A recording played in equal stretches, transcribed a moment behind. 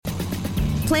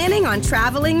Planning on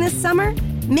traveling this summer?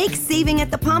 Make saving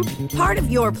at the pump part of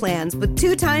your plans with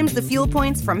 2 times the fuel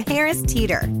points from Harris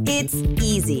Teeter. It's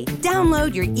easy.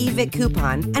 Download your eVic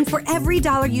coupon, and for every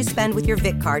 $1 you spend with your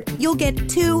Vic card, you'll get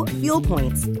 2 fuel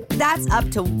points. That's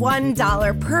up to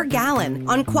 $1 per gallon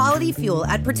on quality fuel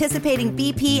at participating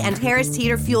BP and Harris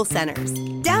Teeter fuel centers.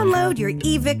 Download your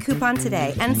eVic coupon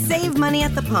today and save money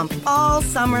at the pump all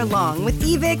summer long with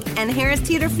eVic and Harris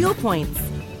Teeter fuel points.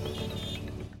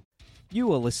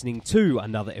 You are listening to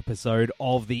another episode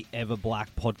of the Ever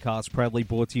Black podcast, proudly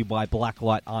brought to you by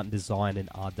Blacklight Art and Design and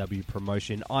RW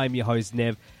Promotion. I'm your host,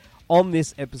 Nev. On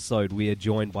this episode, we are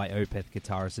joined by Opeth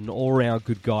guitarist and all-round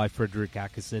good guy, Fredrik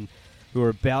Åkesson, who are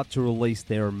about to release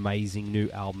their amazing new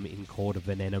album, In Court of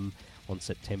Venenum, on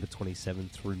September 27th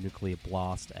through Nuclear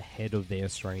Blast, ahead of their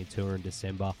Australian tour in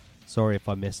December. Sorry if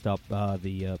I messed up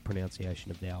the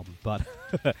pronunciation of the album, but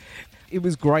it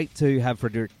was great to have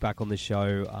Fredrik back on the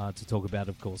show to talk about,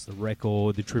 of course, the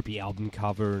record, the trippy album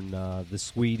cover, and the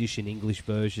Swedish and English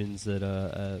versions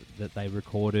that they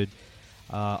recorded,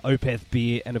 Opeth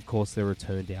beer, and of course their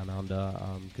return down under,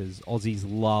 because Aussies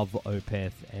love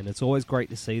Opeth, and it's always great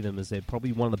to see them as they're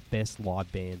probably one of the best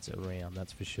live bands around,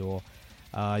 that's for sure.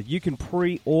 You can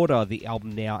pre-order the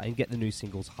album now and get the new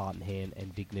singles Heart and Hand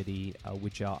and Dignity,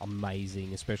 which are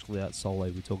amazing, especially that solo.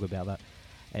 We talk about that.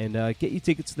 And get your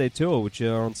tickets to their tour, which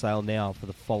are on sale now for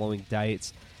the following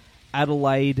dates.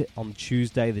 Adelaide on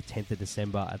Tuesday, the 10th of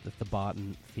December at the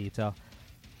Thebarton Theatre.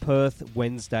 Perth,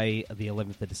 Wednesday, the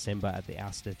 11th of December at the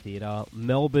Astor Theatre.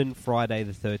 Melbourne, Friday,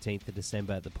 the 13th of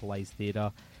December at the Palais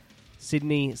Theatre.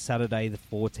 Sydney, Saturday the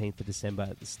 14th of December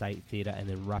at the State Theatre, and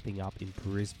then wrapping up in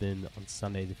Brisbane on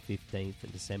Sunday the 15th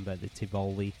of December at the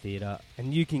Tivoli Theatre.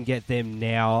 And you can get them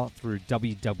now through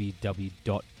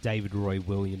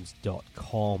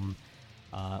www.davidroywilliams.com.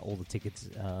 All the tickets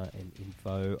and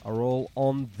info are all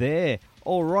on there.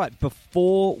 All right,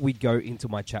 before we go into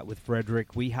my chat with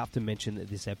Fredrik, we have to mention that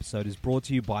this episode is brought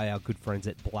to you by our good friends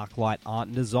at Blacklight Art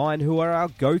and Design, who are our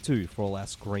go-to for all our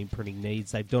screen printing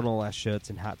needs. They've done all our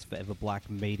shirts and hats for Ever Black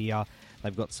Media.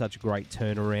 They've got such a great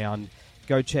turnaround.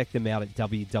 Go check them out at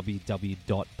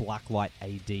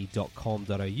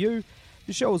www.blacklightad.com.au.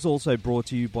 The show is also brought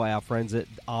to you by our friends at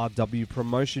RW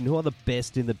Promotion, who are the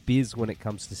best in the biz when it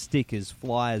comes to stickers,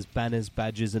 flyers, banners,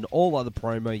 badges, and all other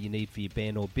promo you need for your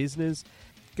band or business.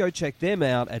 Go check them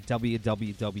out at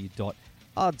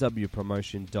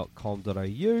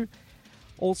www.rwpromotion.com.au.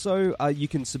 Also, you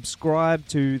can subscribe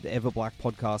to the Everblack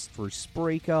podcast through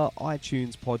Spreaker,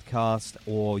 iTunes podcast,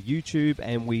 or YouTube,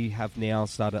 and we have now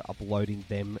started uploading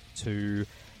them to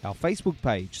our Facebook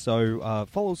page. So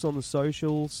follow us on the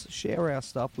socials, share our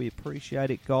stuff. We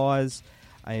appreciate it, guys.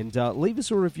 And leave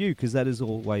us a review, because that is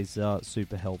always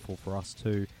super helpful for us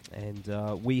too.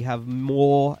 And we have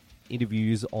more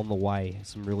interviews on the way.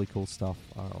 Some really cool stuff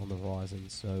on the horizon.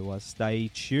 So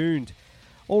stay tuned.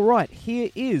 All right,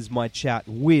 here is my chat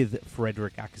with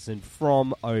Fredrik Åkesson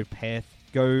from Opeth.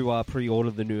 Go pre-order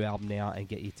the new album now and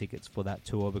get your tickets for that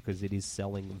tour, because it is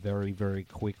selling very, very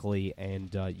quickly,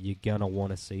 and you're going to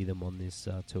want to see them on this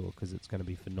tour, because it's going to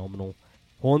be phenomenal.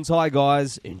 Horns high,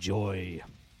 guys. Enjoy.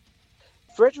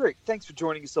 Fredrik, thanks for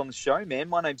joining us on the show, man.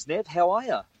 My name's Nev. How are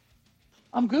you?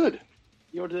 I'm good.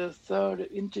 You're the third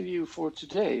interview for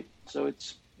today, so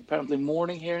it's apparently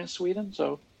morning here in Sweden,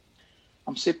 so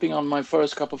I'm sipping on my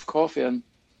first cup of coffee and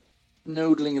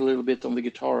noodling a little bit on the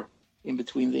guitar in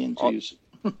between the interviews.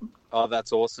 Oh,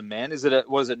 that's awesome, man.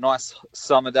 Was it nice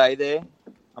summer day there,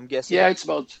 I'm guessing? Yeah, it's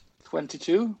about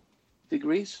 22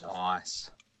 degrees.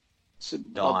 Nice. It's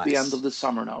about the end of the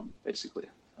summer now, basically.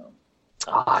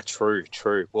 True.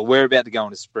 Well, we're about to go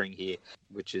into spring here,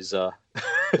 which is a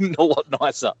lot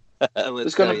nicer.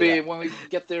 It's going to be, when we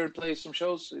get there and play some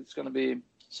shows, it's going to be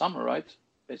summer, right?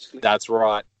 Basically. That's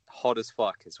right. Hot as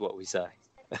fuck is what we say.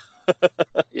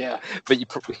 Yeah. But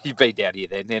you've been down here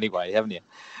then anyway, haven't you?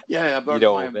 Yeah, I burned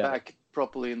my back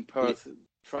properly in Perth. Yeah.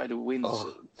 Tried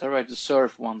to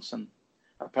surf once, and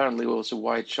apparently there was a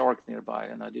white shark nearby,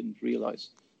 and I didn't realize.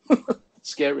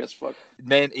 Scary as fuck.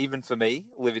 Man, even for me,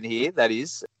 living here, that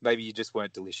is, maybe you just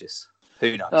weren't delicious.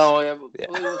 Who knows? Oh, yeah. Well, it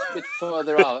was a bit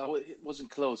further out. It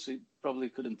wasn't close. So you probably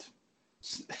couldn't.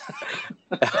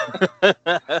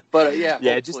 But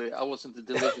hopefully I wasn't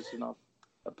delicious enough.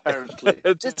 Apparently.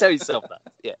 Just tell yourself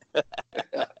that. Yeah.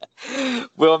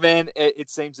 Well, man, it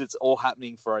seems it's all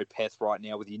happening for Opeth right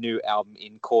now with your new album,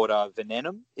 In Court of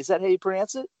Venenum. Is that how you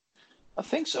pronounce it? I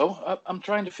think so. I'm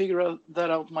trying to figure that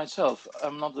out myself.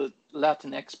 I'm not a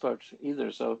Latin expert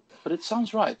either, but it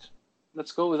sounds right.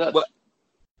 Let's go with that. Well,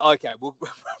 Okay, we'll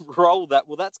roll that.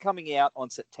 Well, that's coming out on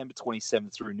September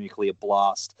 27th through Nuclear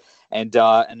Blast, and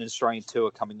an Australian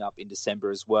tour coming up in December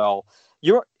as well.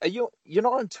 You're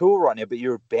not on tour right now, but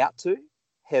you're about to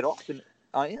head off,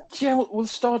 aren't you? Yeah, we'll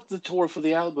start the tour for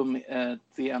the album at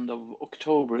the end of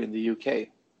October in the UK.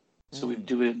 So we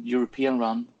do a European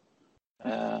run,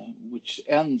 which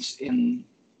ends in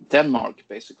Denmark,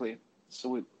 basically.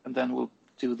 And then we'll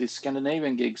do the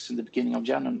Scandinavian gigs in the beginning of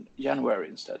January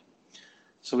instead.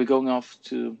 So we're going off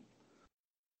to.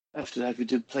 After that, we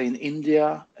did play in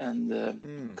India and a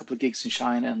couple of gigs in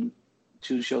China and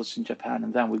 2 shows in Japan,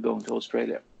 and then we're going to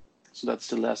Australia. So that's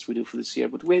the last we do for this year.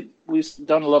 But we've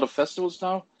done a lot of festivals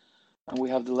now, and we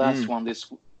have the last one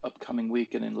this upcoming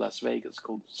weekend in Las Vegas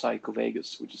called Psycho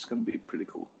Vegas, which is going to be pretty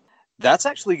cool. That's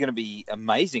actually going to be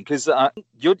amazing because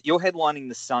you're headlining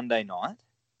the Sunday night,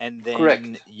 and then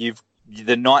Correct.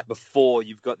 The night before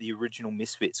you've got the original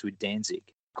Misfits with Danzig.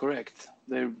 Correct.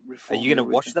 Are you going to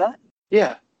watch that?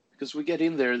 Yeah, because we get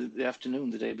in there the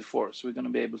afternoon the day before, so we're going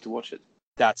to be able to watch it.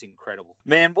 That's incredible,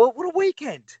 man. What a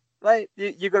weekend! Like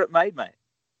you got it made, mate.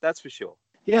 That's for sure.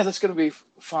 Yeah, that's going to be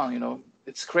fun. You know,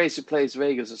 it's crazy place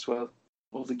Vegas as well.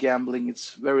 All the gambling,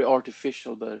 it's very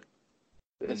artificial, but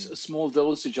it's a small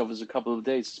dosage of it a couple of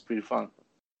days. It's pretty fun.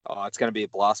 Oh, it's going to be a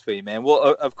blast for you, man.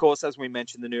 Well, of course, as we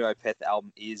mentioned, the new Opeth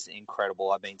album is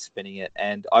incredible. I've been spinning it,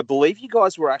 and I believe you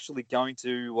guys were actually going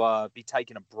to be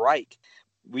taking a break.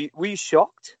 Were you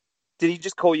shocked? Did he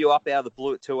just call you up out of the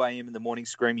blue at 2 a.m. in the morning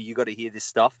screaming, you got to hear this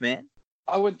stuff, man?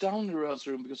 I went down to the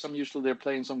rehearsal room because I'm usually there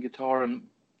playing some guitar and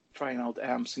trying out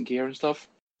amps and gear and stuff.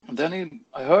 And then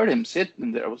I heard him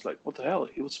sitting there. I was like, what the hell?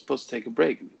 He was supposed to take a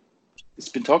break. He's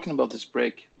been talking about this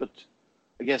break, but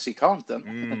I guess he can't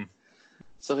then.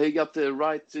 So he got the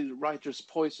writer's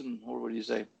poison, or what do you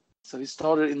say? So he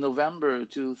started in November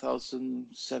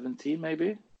 2017,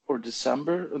 maybe, or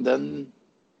December. And then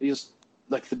he was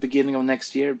like the beginning of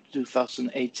next year,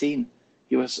 2018.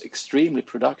 He was extremely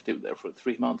productive there for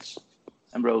 3 months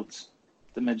and wrote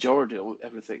the majority of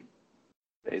everything,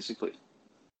 basically.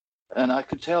 And I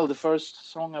could tell the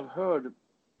first song I've heard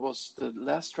was the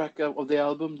last track of the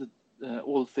album,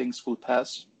 All Things Will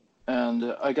Pass.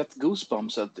 And I got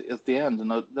goosebumps at the end.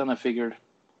 And then I figured,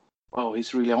 wow,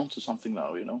 he's really onto something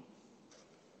now, you know.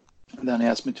 And then he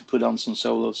asked me to put on some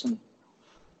solos, and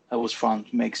that was fun.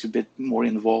 It makes you a bit more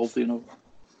involved, you know.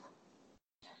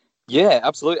 Yeah,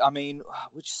 absolutely. I mean,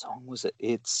 which song was it?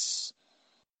 It's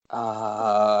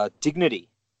Dignity.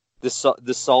 The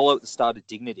solo at the start of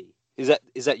Dignity. Is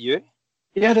that you?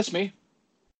 Yeah, that's me.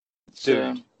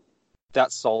 Dude,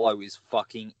 that solo is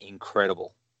fucking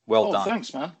incredible. Well done.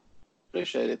 Thanks, man.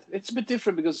 Appreciate it. It's a bit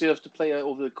different because you have to play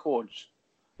over the chords.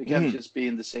 You can't just be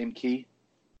in the same key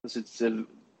because it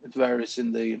varies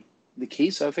in the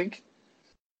keys, I think.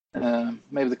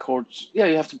 Maybe the chords. Yeah,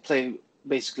 you have to play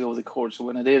basically over the chords. So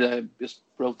when I did, I just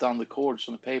wrote down the chords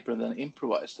on the paper and then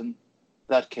improvised, and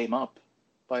that came up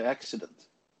by accident.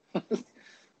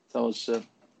 So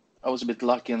I was a bit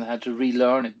lucky, and I had to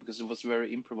relearn it because it was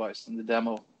very improvised in the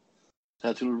demo. So I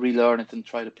had to relearn it and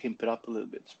try to pimp it up a little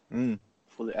bit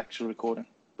for the actual recording.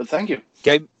 But thank you.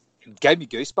 Gave me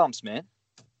goosebumps, man.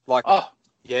 Like,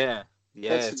 yeah,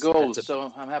 that's the goal.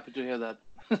 So I'm happy to hear that.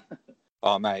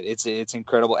 Oh, mate, it's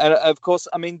incredible. And of course,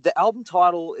 I mean, the album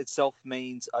title itself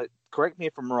means, correct me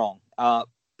if I'm wrong,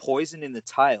 poison in the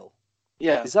tail.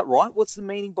 Yeah. Is that right? What's the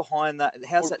meaning behind that?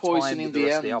 How's that poison tie in the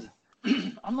rest of the end?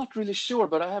 album? I'm not really sure,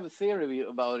 but I have a theory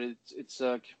about it. It's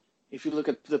like, if you look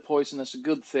at the poison as a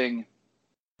good thing,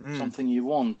 something you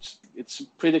want, it's a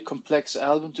pretty complex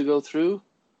album to go through.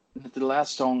 And the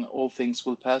last song, All Things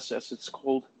Will Pass, as it's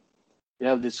called, you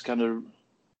have this kind of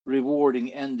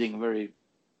rewarding ending, very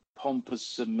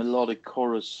pompous melodic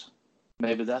chorus.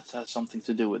 Maybe that has something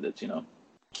to do with it, you know.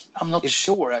 I'm not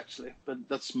sure, actually, but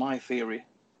that's my theory.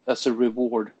 That's a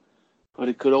reward. But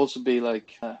it could also be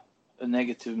like a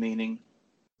negative meaning.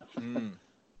 The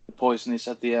poison is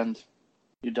at the end.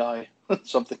 You die.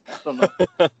 Something. I don't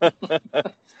know.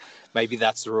 Maybe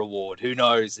that's the reward. Who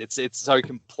knows? It's so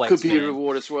complex. Could be a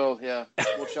reward as well, yeah.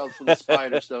 Watch out for the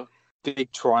spiders, though.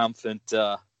 Big triumphant...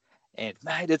 And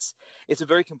mate, it's a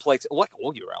very complex, like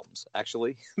all your albums,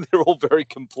 actually. They're all very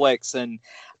complex, and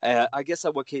I guess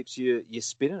that's what keeps you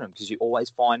spinning them, because you always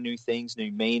find new things,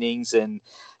 new meanings. And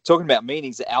talking about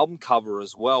meanings, the album cover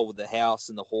as well, with the house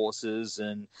and the horses,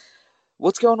 and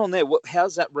what's going on there? How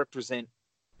does that represent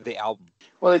the album?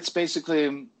 Well, it's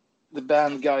basically the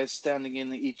band guys standing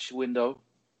in each window.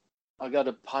 I got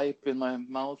a pipe in my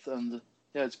mouth, and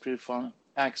yeah, it's pretty fun.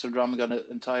 Axel drum got an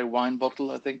entire wine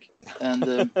bottle, I think,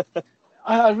 and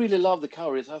I really love the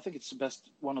cover. I think it's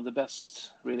one of the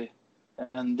best, really.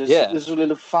 And there's a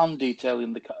little fun detail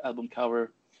in the album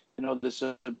cover. You know, there's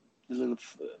a little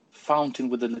fountain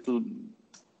with a little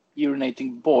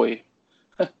urinating boy.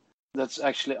 That's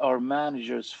actually our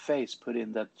manager's face put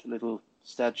in that little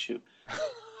statue.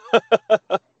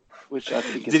 Which I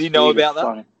think is Did he know really about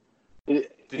funny. Did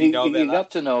he know about he that?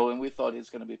 got to know, and we thought he was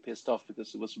going to be pissed off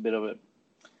because it was a bit of a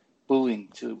bullying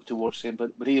towards him.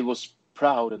 But he was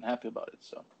proud and happy about it,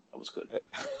 so that was good.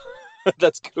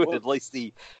 That's good. Well, at least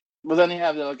he... But then you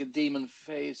have like a demon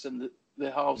face, and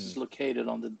the house is located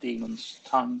on the demon's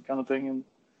tongue, kind of thing. And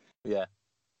Yeah.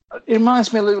 it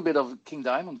reminds me a little bit of King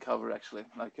Diamond cover, actually,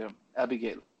 like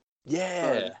Abigail.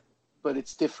 Yeah. But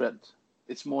it's different.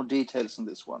 It's more details in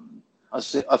this one. I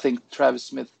think Travis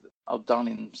Smith outdone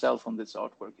himself on this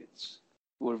artwork.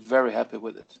 We're very happy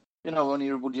with it. You know, when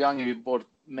you were younger, you bought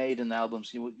Maiden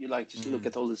albums. You like to look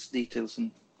at all these details,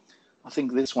 and I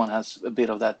think this one has a bit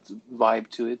of that vibe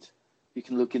to it. You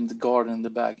can look in the garden in the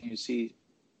back, and you see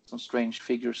some strange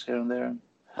figures here and there. It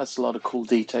has a lot of cool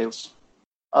details.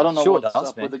 I don't know what's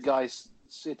up with the guy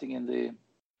sitting in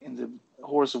the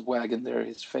horse wagon there.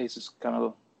 His face is kind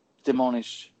of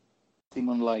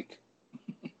demon-like.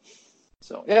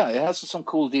 So yeah, it has some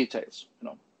cool details, you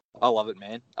know. I love it,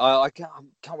 man. I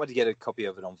can't wait to get a copy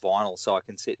of it on vinyl so I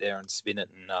can sit there and spin it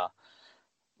and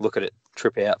look at it,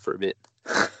 trip out for a bit.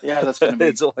 Yeah, that's going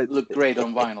to look great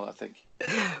on vinyl, I think.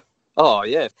 Oh,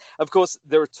 yeah. Of course,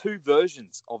 there are two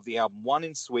versions of the album, one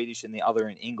in Swedish and the other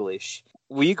in English.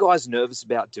 Were you guys nervous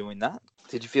about doing that?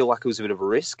 Did you feel like it was a bit of a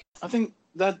risk? I think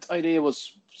that idea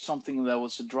was something that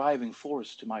was a driving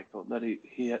force to Michael, that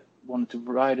he wanted to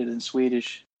write it in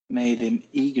Swedish, made him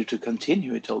eager to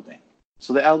continue, he told me.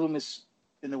 So the album is,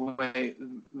 in a way,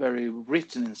 very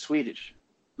written in Swedish,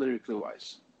 lyrically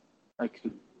wise. Like,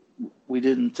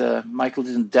 Michael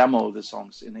didn't demo the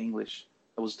songs in English.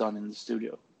 That was done in the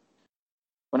studio.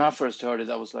 When I first heard it,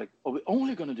 I was like, "Oh, we're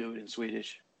only going to do it in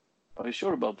Swedish. Are you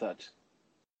sure about that?"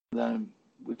 Then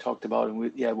we talked about it.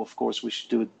 Well, of course, we should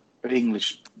do an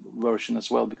English version as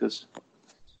well, because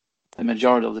the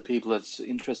majority of the people that's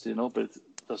interested in opera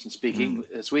doesn't speak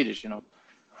Swedish, you know.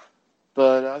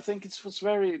 But I think it was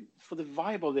for the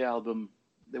vibe of the album,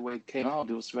 the way it came out,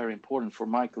 it was very important for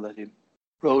Michael that he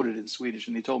wrote it in Swedish.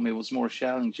 And he told me it was more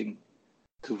challenging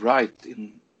to write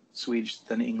in Swedish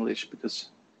than English, because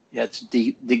you had to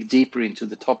dig deeper into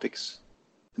the topics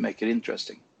to make it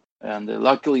interesting. And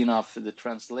luckily enough, the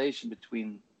translation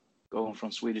between going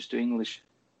from Swedish to English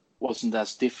wasn't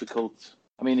as difficult.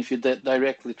 I mean, if you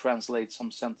directly translate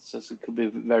some sentences, it could be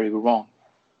very wrong.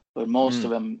 But most of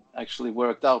them actually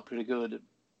worked out pretty good.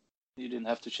 You didn't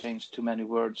have to change too many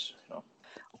words. You know.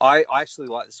 I actually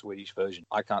like the Swedish version.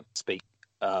 I can't speak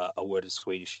a word of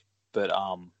Swedish, but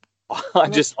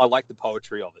I like the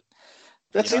poetry of it.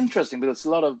 That's interesting, because a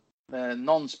lot of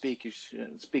non-speakers,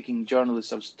 speaking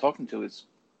journalists I was talking to, is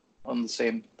on the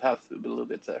same path a little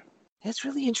bit there. That's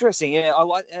really interesting. Yeah, I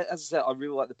like, as I said, I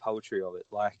really like the poetry of it.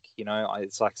 Like, you know,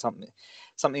 it's like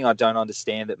something I don't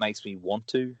understand that makes me want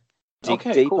to dig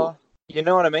deeper. Cool. You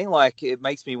know what I mean? Like, it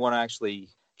makes me want to actually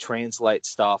translate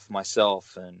stuff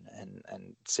myself and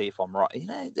see if I'm right. You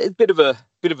know, it's a bit of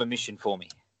a mission for me.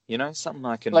 You know, something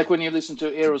I can... Like when you listen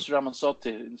to Eros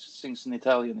Ramazzotti and sings in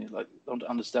Italian, you like don't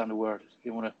understand a word.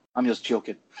 You want to... I'm just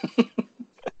joking.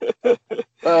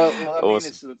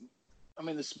 Awesome. I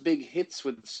mean, it's big hits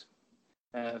with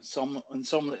some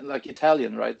like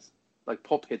Italian, right? Like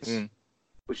pop hits,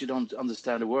 which you don't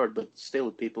understand a word, but still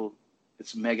people,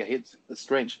 it's a mega hit. It's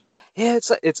strange. Yeah,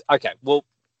 it's okay. Well,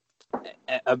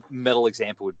 a metal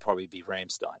example would probably be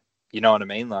Rammstein. You know what I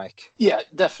mean? Like, yeah,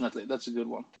 definitely, that's a good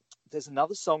one. There's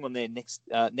another song on there, Next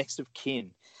of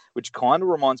Kin, which kind of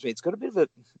reminds me. It's got a bit of a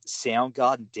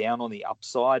Soundgarden Down on the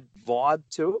Upside vibe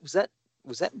to it.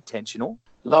 Was that intentional?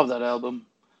 Love that album.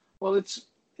 Well, it's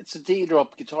a D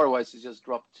drop guitar wise. It's just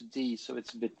dropped to D, so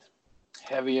it's a bit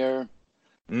heavier.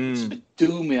 It's a bit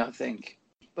doomy, I think.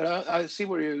 But I see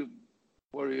what do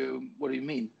you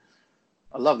mean.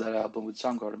 I love that album with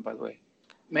Soundgarden, by the way.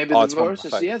 Maybe the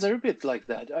verses, they're a bit like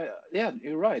that. Yeah,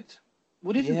 you're right.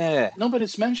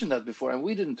 Nobody's mentioned that before, and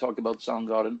we didn't talk about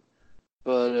Soundgarden,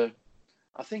 but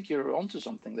I think you're onto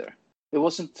something there. It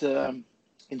wasn't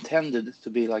intended to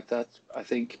be like that, I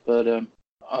think, but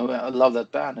I love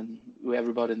that band, and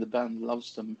everybody in the band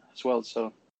loves them as well,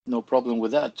 so no problem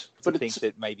with that. But I think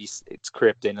that maybe it's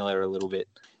crept in there a little bit.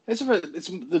 It's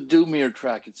the doomier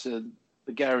track. It's the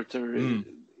Garroter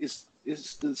is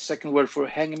the second word for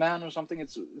hangman or something.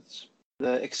 It's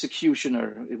the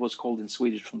executioner. It was called in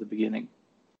Swedish from the beginning.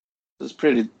 It's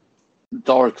pretty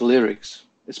dark lyrics.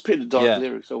 It's pretty dark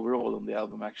lyrics overall on the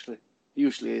album, actually. It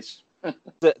usually is.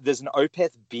 There's an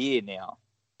Opeth beer now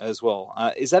as well.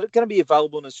 Is that going to be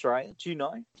available in Australia? Do you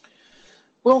know?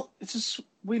 Well, it's just,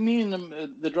 me and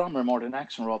the drummer Martin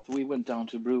Axelrod, we went down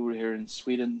to a brewery here in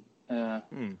Sweden.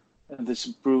 This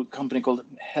brew company called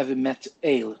Heavy Met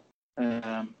Ale.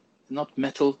 Not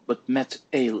metal, but Met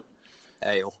Ale.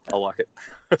 Ale, I like it.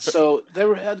 So they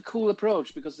had a cool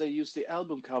approach because they use the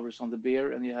album covers on the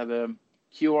beer, and you have a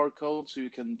QR code so you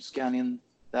can scan in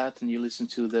that and you listen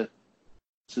to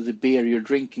the beer you're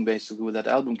drinking basically with that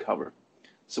album cover.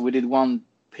 So we did one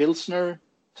Pilsner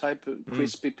type of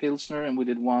crispy Pilsner, and we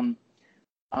did one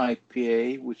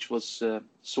IPA, which was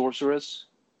Sorceress,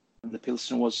 and the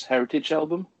Pilsner was Heritage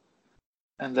album.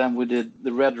 And then we did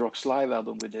the Red Rocks live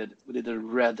album. We did a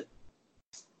red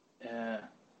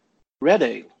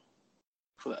ale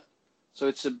for that. So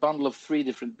it's a bundle of 3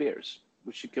 different beers,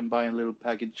 which you can buy in a little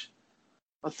package.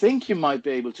 I think you might be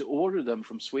able to order them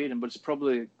from Sweden, but it's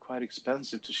probably quite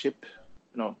expensive to ship.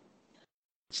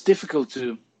 It's difficult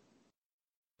to.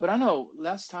 But I know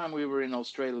last time we were in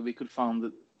Australia, we could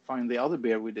find the other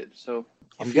beer we did. So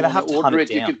I'm going to have to order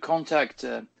it. You could contact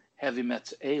Heavy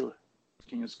Met Ale. You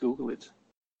can just Google it.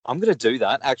 I'm going to do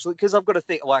that actually, because I've got to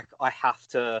think. Like I have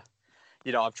to.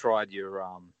 I've tried your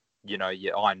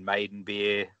your Iron Maiden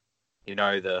beer.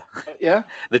 The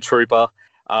Trooper.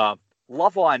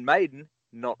 Love Iron Maiden.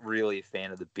 Not really a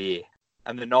fan of the beer,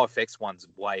 and the NoFX one's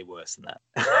way worse than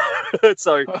that.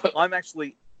 So I'm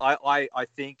actually, I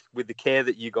think with the care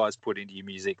that you guys put into your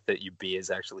music, that your beer is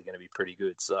actually going to be pretty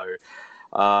good. So,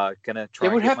 gonna try.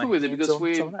 Yeah, we're happy with it because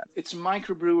it's a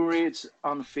microbrewery, it's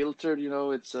unfiltered.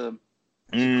 It's a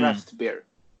craft beer,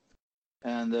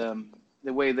 and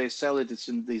the way they sell it, it's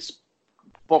in this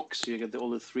box. You get all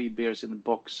the 3 beers in the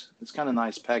box. It's kind of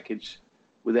nice package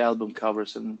with the album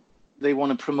covers, and they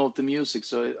want to promote the music.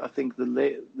 So I think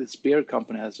this beer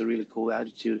company has a really cool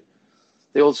attitude.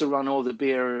 They also run all the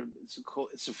beer.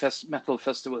 It's a metal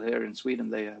festival here in Sweden.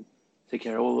 They take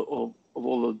care of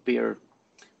all the beer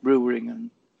brewing, and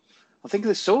I think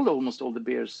they sold almost all the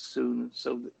beers soon.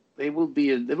 So there will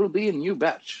be a new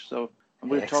batch. So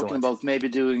we're talking about maybe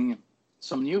doing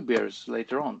some new beers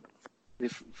later on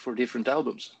for different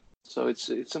albums. So it's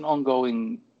an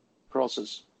ongoing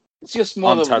process. It's just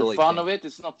more of the fun of it.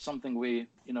 It's not something we,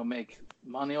 make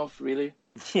money off, really.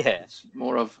 Yeah. It's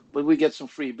more of, but we get some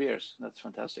free beers. That's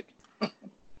fantastic.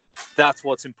 That's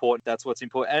what's important.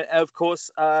 And of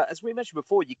course, as we mentioned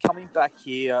before, you're coming back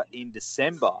here in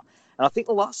December. And I think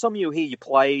the last time you were here, you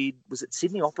played, was it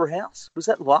Sydney Opera House? Was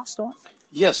that the last time?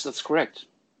 Yes, that's correct.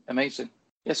 Amazing.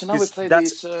 Yeah, so now we play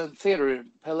this theatre,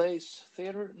 Palais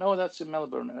Theatre. No, that's in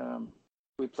Melbourne.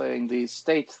 We're playing the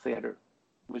State Theatre,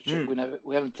 which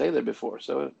we haven't played there before.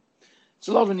 So it's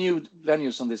a lot of new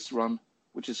venues on this run,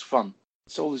 which is fun.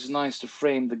 It's always nice to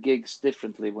frame the gigs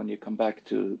differently when you come back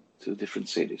to different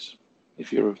cities,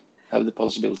 if you have the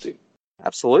possibility.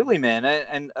 Absolutely, man.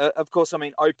 And of course, I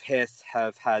mean, Opeth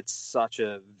have had such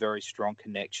a very strong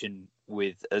connection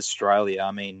with Australia.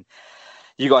 I mean,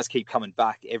 you guys keep coming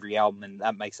back every album, and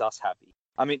that makes us happy.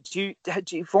 I mean, do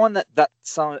you find that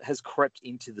song has crept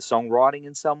into the songwriting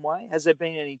in some way? Has there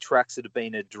been any tracks that have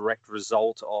been a direct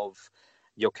result of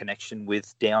your connection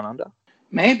with Down Under?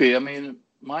 Maybe. I mean,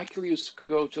 Michael used to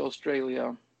go to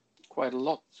Australia quite a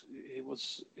lot.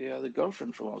 He had a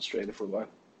girlfriend from Australia for a while.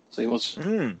 So he was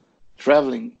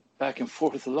traveling back and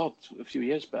forth a lot a few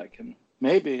years back. And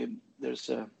maybe there's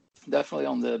definitely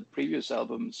on the previous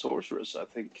album, Sorceress, I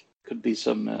think, could be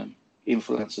some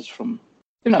influences from...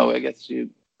 I guess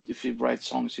if you write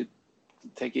songs, you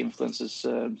take influences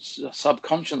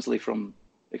subconsciously from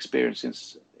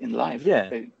experiences in life.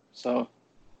 Yeah. So,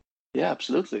 yeah,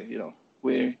 absolutely.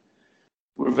 We're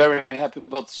very happy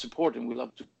about the support, and we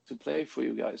love to play for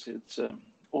you guys. It's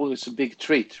always a big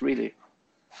treat, really.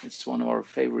 It's one of our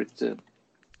favorite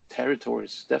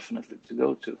territories, definitely, to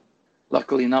go to.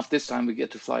 Luckily enough, this time we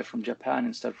get to fly from Japan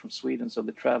instead from Sweden, so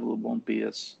the travel won't be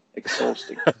as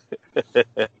exhausting.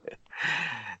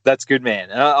 That's good,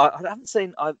 man. I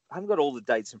haven't got all the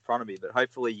dates in front of me, but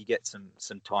hopefully you get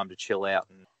some time to chill out.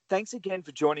 And thanks again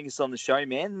for joining us on the show,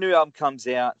 man. The new album comes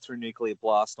out through Nuclear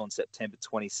Blast on September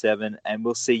 27, and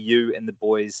we'll see you and the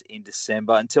boys in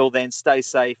December. Until then, stay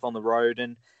safe on the road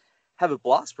and have a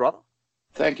blast, brother.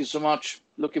 Thank you so much.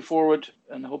 Looking forward,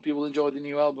 and hope you will enjoy the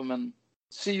new album, and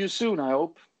see you soon, I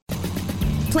hope.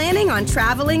 Planning on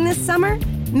traveling this summer?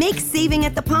 Make saving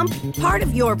at the pump part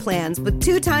of your plans with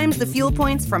 2 times the fuel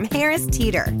points from Harris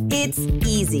Teeter. It's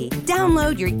easy.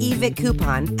 Download your eVic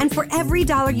coupon, and for every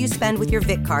 $1 you spend with your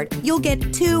Vic card, you'll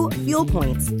get 2 fuel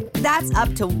points. That's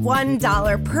up to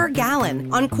 $1 per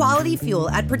gallon on quality fuel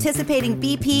at participating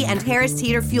BP and Harris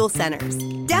Teeter fuel centers.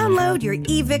 Download your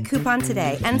eVic coupon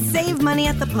today and save money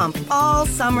at the pump all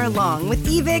summer long with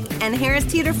eVic and Harris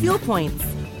Teeter fuel points.